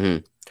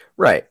 Mm-hmm.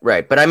 Right.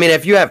 But I mean,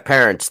 if you have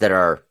parents that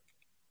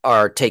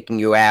are taking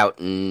you out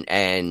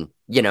and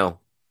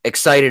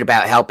excited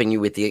about helping you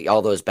with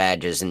all those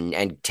badges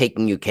and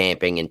taking you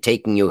camping and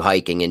taking you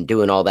hiking and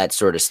doing all that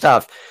sort of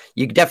stuff,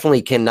 you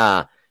definitely can,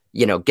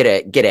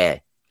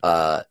 get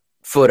a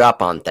foot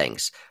up on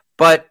things.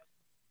 But,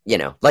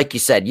 like you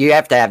said, you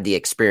have to have the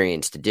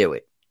experience to do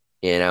it,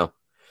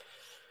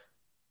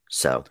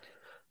 So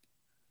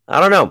I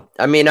don't know.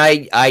 I mean,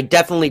 I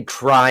definitely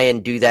try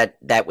and do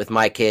that with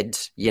my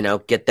kids,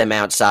 get them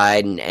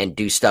outside and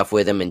do stuff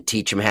with them and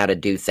teach them how to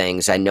do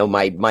things. I know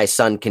my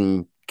son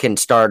can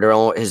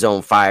start his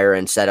own fire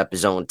and set up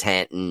his own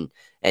tent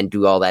and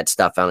do all that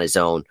stuff on his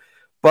own.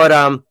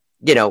 But,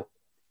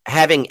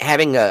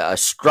 having a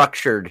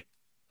structured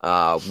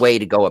way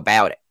to go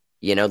about it,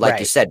 like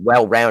you said,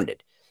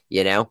 well-rounded,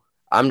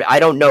 I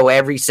don't know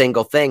every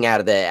single thing out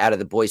of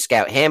the Boy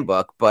Scout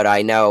handbook, but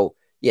I know,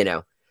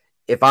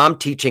 if I'm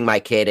teaching my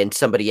kid and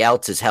somebody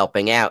else is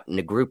helping out in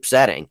a group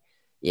setting,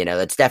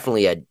 that's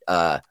definitely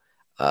a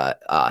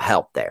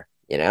help there,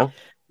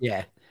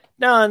 Yeah.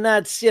 No, and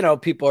that's,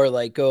 people are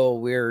like, oh,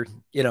 we're,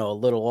 a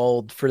little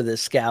old for the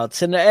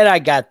Scouts. And I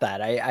got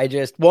that. I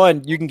just,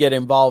 you can get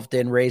involved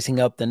in raising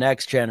up the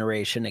next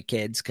generation of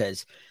kids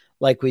because,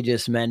 like we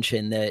just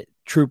mentioned, the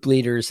troop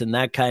leaders and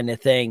that kind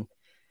of thing,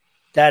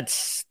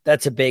 that's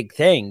a big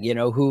thing,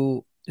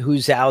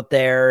 who's out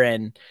there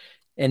and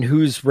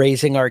who's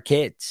raising our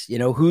kids,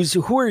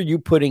 who are you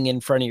putting in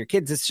front of your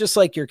kids? It's just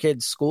like your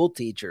kids' school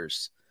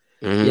teachers,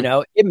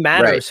 Mm-hmm. It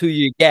matters who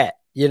you get.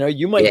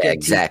 You might get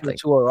exactly.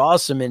 teachers who are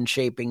awesome in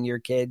shaping your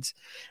kids,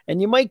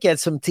 and you might get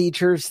some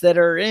teachers that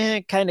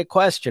are kind of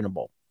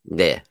questionable.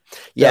 Yeah.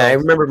 I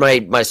remember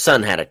my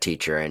son had a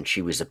teacher, and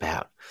she must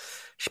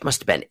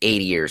have been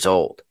 80 years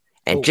old,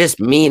 and just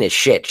mean as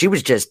shit. She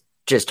was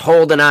just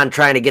holding on,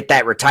 trying to get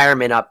that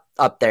retirement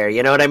up there.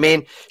 You know what I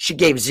mean? She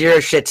gave zero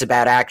shits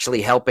about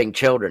actually helping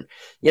children.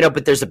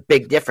 But there's a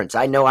big difference.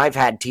 I know I've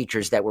had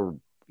teachers that were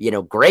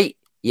great.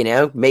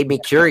 Made me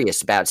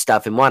curious about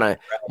stuff and want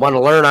to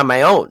learn on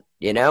my own.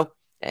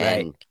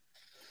 And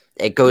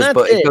it goes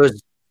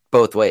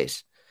both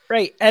ways.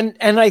 Right. And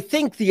I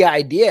think the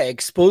idea,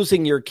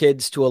 exposing your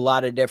kids to a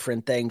lot of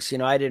different things,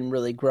 I didn't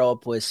really grow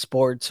up with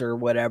sports or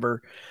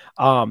whatever.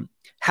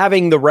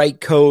 Having the right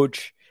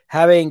coach,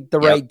 having the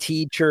right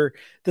teacher.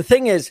 The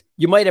thing is,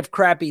 you might have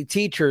crappy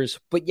teachers,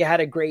 but you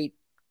had a great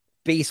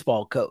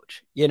baseball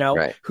coach,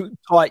 who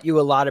taught you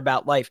a lot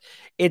about life.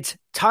 It's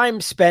time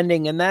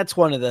spending. And that's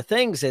one of the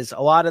things is a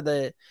lot of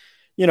the,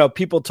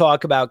 people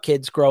talk about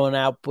kids growing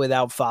up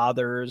without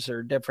fathers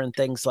or different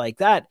things like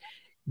that.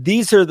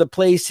 These are the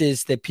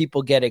places that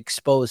people get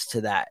exposed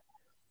to that.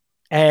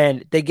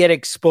 And they get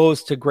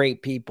exposed to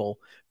great people.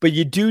 But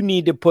you do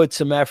need to put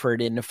some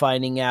effort into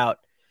finding out.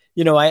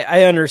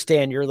 I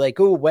understand you're like,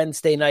 oh,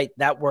 Wednesday night,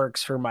 that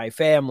works for my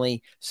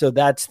family. So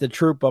that's the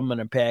troop I'm going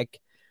to pick.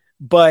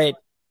 But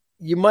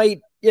you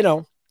might,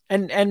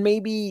 and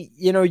maybe,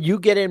 you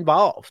get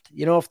involved.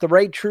 If the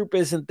right troop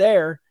isn't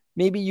there,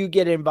 maybe you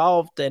get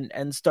involved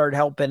and start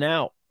helping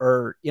out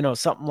or,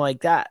 something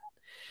like that.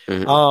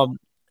 Mm-hmm.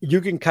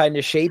 You can kind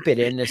of shape it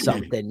into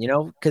something,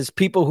 because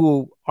people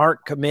who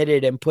aren't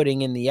committed and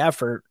putting in the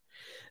effort,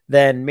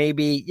 then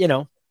maybe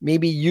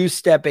you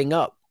stepping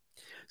up.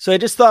 So I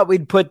just thought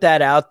we'd put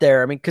that out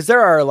there. I mean, because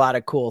there are a lot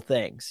of cool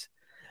things.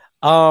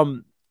 A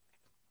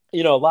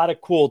lot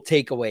of cool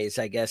takeaways,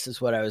 I guess, is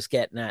what I was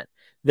getting at,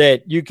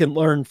 that you can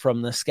learn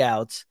from the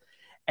Scouts.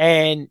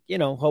 And,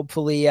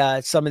 hopefully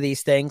some of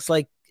these things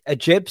like a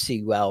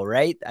gypsy well,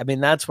 right? I mean,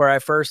 that's where I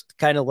first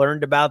kind of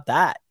learned about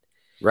that.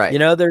 Right.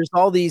 There's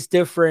all these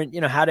different,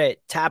 how to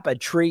tap a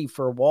tree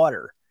for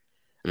water.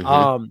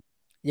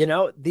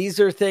 Mm-hmm. These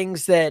are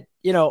things that,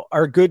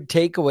 are good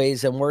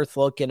takeaways and worth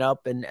looking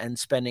up and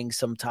spending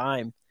some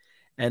time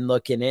and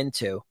looking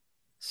into.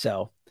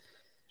 So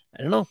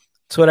I don't know.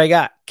 That's what I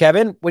got.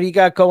 Kevin, what do you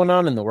got going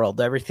on in the world?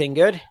 Everything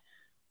good?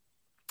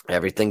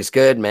 Everything's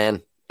good,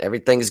 man.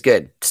 Everything's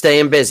good.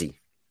 Staying busy.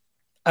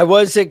 I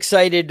was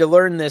excited to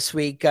learn this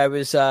week. I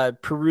was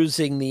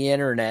perusing the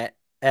internet,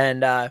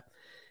 and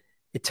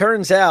it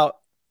turns out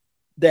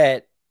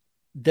that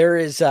there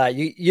is,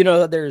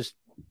 there's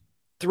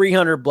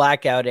 300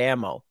 blackout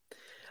ammo.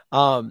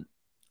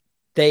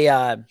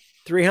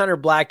 300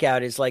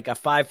 blackout is like a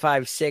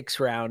 5.56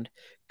 round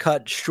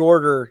cut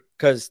shorter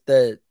because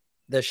the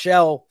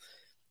shell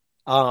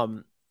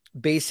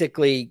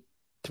basically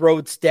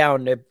throats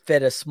down to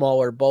fit a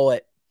smaller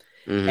bullet.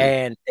 Mm-hmm.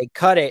 And they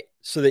cut it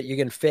so that you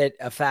can fit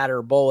a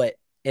fatter bullet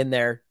in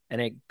there, and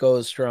it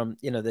goes from,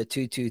 the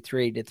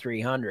 223 to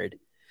 300.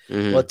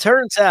 Mm-hmm. Well, it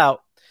turns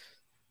out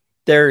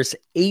there's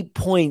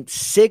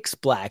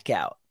 8.6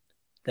 blackout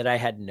that I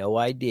had no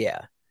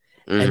idea.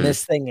 Mm-hmm. And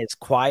this thing is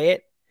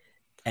quiet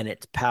and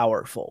it's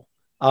powerful.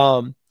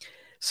 So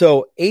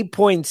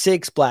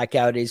 8.6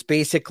 blackout is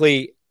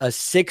basically a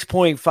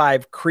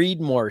 6.5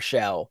 Creedmoor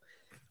shell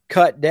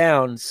cut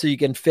down so you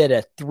can fit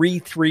a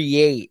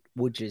 338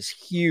 which is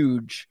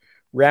huge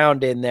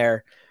round in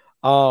there.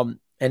 And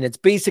it's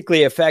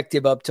basically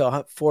effective up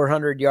to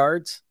 400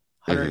 yards,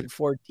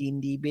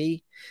 114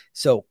 dB.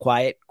 So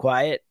quiet.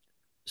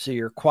 So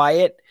you're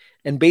quiet.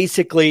 And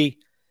basically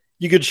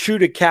you could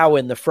shoot a cow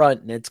in the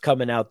front and it's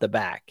coming out the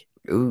back.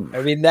 Ooh.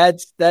 I mean,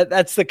 that's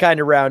the kind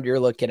of round you're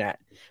looking at.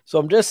 So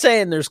I'm just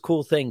saying there's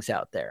cool things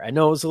out there. I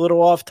know it was a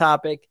little off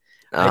topic.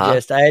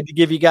 I had to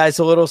give you guys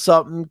a little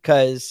something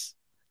because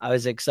I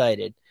was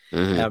excited.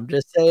 I'm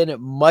just saying it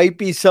might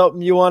be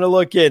something you want to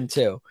look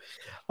into.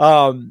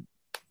 I'm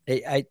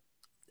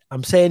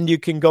saying you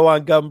can go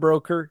on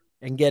Gunbroker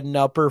and get an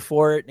upper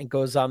for it, and it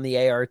goes on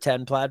the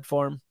AR-10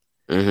 platform.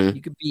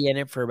 You could be in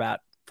it for about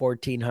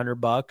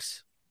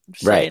 $1,400.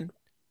 Just saying,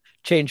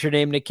 change your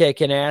name to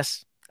Kicking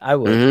Ass. I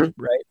would,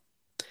 right?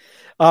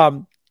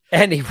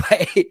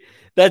 Anyway,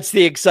 that's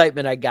the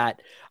excitement I got.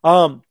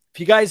 If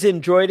you guys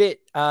enjoyed it,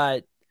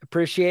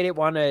 appreciate it.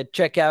 Want to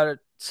check out,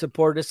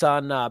 support us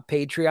on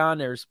Patreon.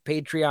 There's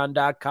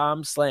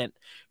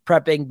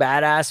patreon.com/prepping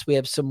badass. We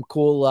have some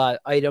cool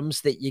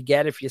items that you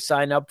get if you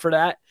sign up for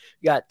that.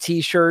 You got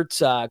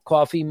t-shirts,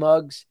 coffee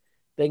mugs,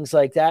 things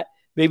like that.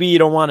 Maybe you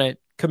don't want to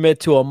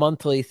commit to a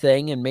monthly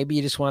thing, and maybe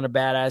you just want a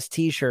badass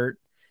t-shirt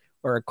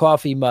or a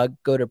coffee mug.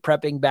 Go to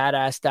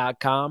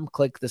preppingbadass.com,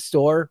 click the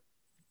store,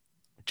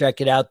 check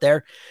it out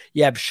there.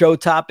 You have show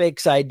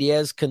topics,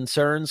 ideas,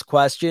 concerns,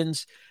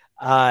 questions.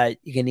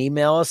 You can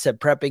email us at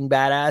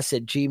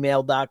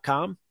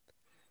preppingbadass@gmail.com.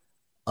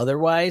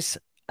 Otherwise,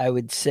 I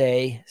would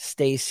say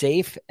stay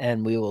safe,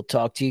 and we will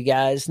talk to you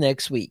guys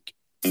next week.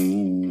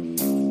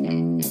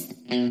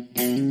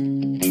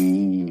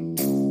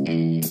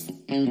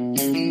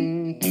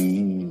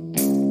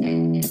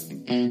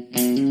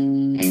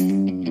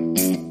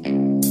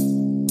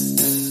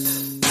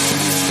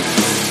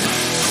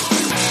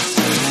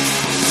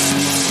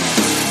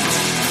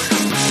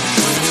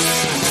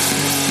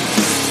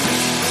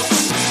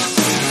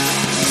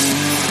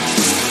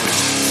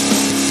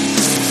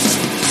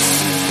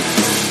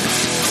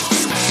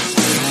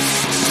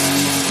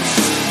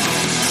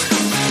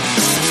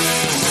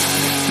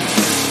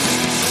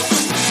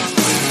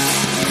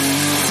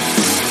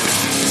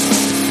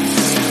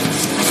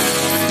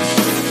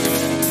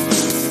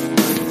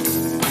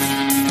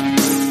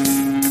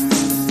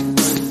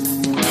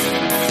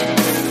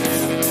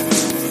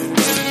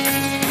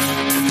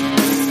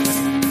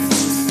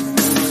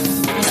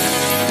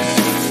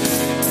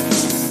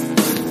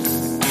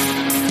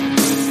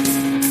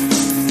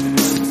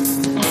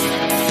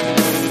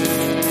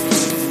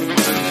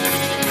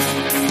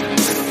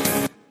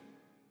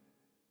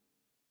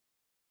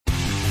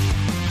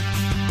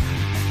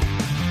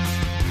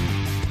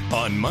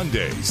 On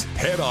Mondays,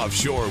 head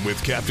offshore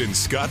with Captain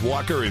Scott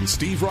Walker and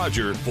Steve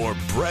Roger for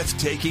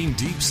breathtaking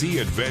deep-sea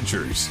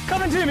adventures.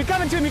 Coming to me.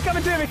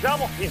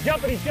 Double. He's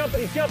jumping.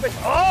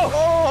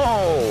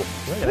 Oh!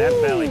 Look at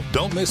that belly.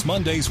 Don't miss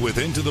Mondays with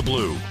Into the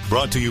Blue.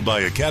 Brought to you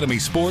by Academy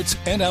Sports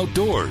and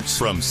Outdoors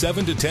from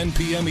 7 to 10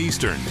 p.m.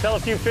 Eastern. Tell a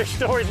few fish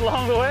stories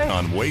along the way.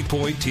 On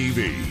Waypoint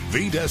TV,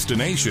 the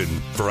destination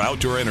for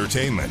outdoor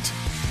entertainment.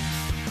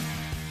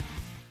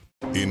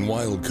 In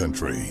Wild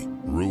Country,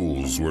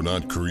 rules were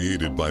not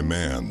created by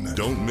man.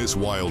 Don't miss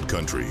Wild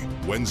Country,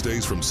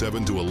 Wednesdays from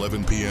 7 to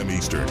 11 p.m.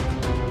 Eastern.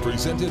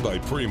 Presented by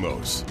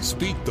Primos.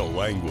 Speak the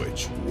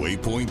language.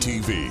 Waypoint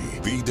TV,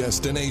 the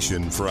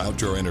destination for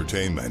outdoor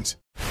entertainment.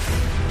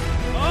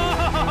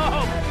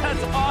 Oh,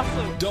 that's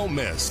awesome. Don't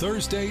miss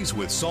Thursdays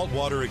with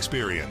Saltwater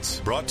Experience.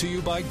 Brought to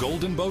you by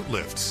Golden Boat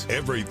Lifts.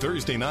 Every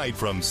Thursday night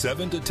from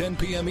 7 to 10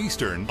 p.m.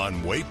 Eastern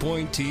on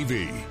Waypoint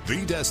TV,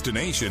 the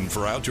destination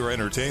for outdoor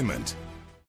entertainment.